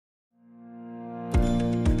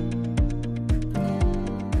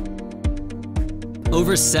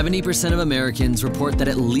Over 70% of Americans report that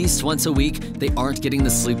at least once a week, they aren't getting the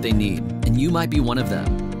sleep they need, and you might be one of them.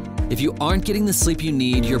 If you aren't getting the sleep you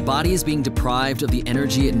need, your body is being deprived of the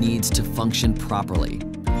energy it needs to function properly.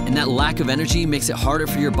 And that lack of energy makes it harder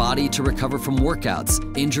for your body to recover from workouts,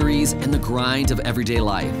 injuries, and the grind of everyday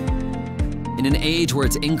life. In an age where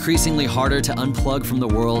it's increasingly harder to unplug from the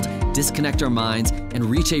world, disconnect our minds, and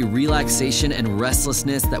reach a relaxation and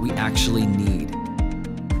restlessness that we actually need.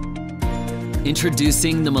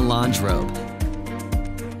 Introducing the Melange Robe.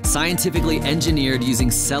 Scientifically engineered using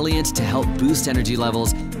Celliant to help boost energy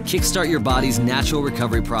levels, kickstart your body's natural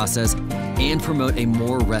recovery process, and promote a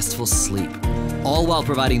more restful sleep, all while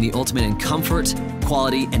providing the ultimate in comfort,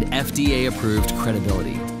 quality, and FDA-approved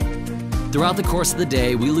credibility. Throughout the course of the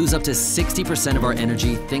day, we lose up to 60% of our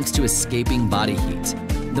energy thanks to escaping body heat.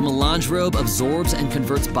 The Melange Robe absorbs and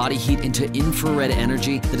converts body heat into infrared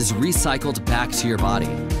energy that is recycled back to your body.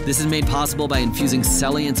 This is made possible by infusing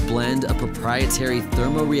Celliant's blend of proprietary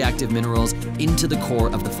thermoreactive minerals into the core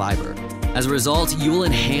of the fiber. As a result, you will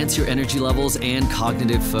enhance your energy levels and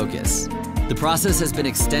cognitive focus. The process has been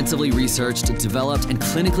extensively researched, developed, and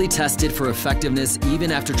clinically tested for effectiveness even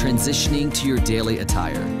after transitioning to your daily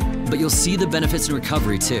attire. But you'll see the benefits in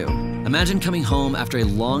recovery too. Imagine coming home after a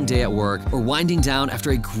long day at work or winding down after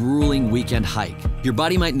a grueling weekend hike. Your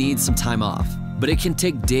body might need some time off, but it can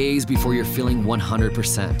take days before you're feeling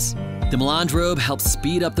 100%. The Melange Robe helps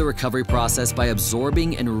speed up the recovery process by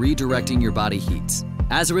absorbing and redirecting your body heat.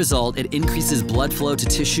 As a result, it increases blood flow to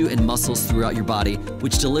tissue and muscles throughout your body,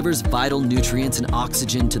 which delivers vital nutrients and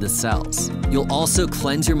oxygen to the cells. You'll also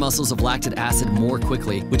cleanse your muscles of lactic acid more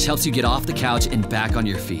quickly, which helps you get off the couch and back on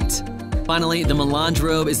your feet. Finally, the Melange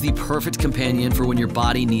Robe is the perfect companion for when your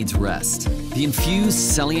body needs rest. The infused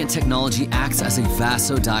Celliant technology acts as a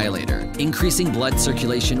vasodilator, increasing blood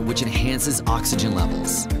circulation, which enhances oxygen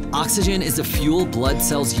levels. Oxygen is the fuel blood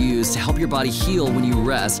cells use to help your body heal when you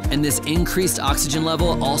rest, and this increased oxygen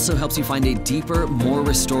level also helps you find a deeper, more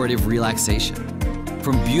restorative relaxation.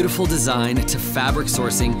 From beautiful design to fabric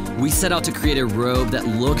sourcing, we set out to create a robe that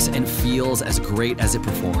looks and feels as great as it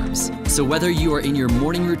performs. So whether you are in your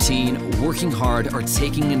morning routine, working hard, or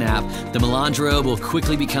taking a nap, the Melange Robe will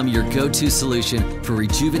quickly become your go-to solution for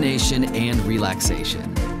rejuvenation and relaxation.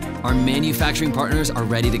 Our manufacturing partners are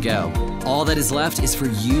ready to go. All that is left is for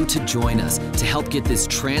you to join us to help get this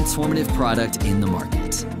transformative product in the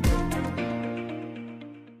market.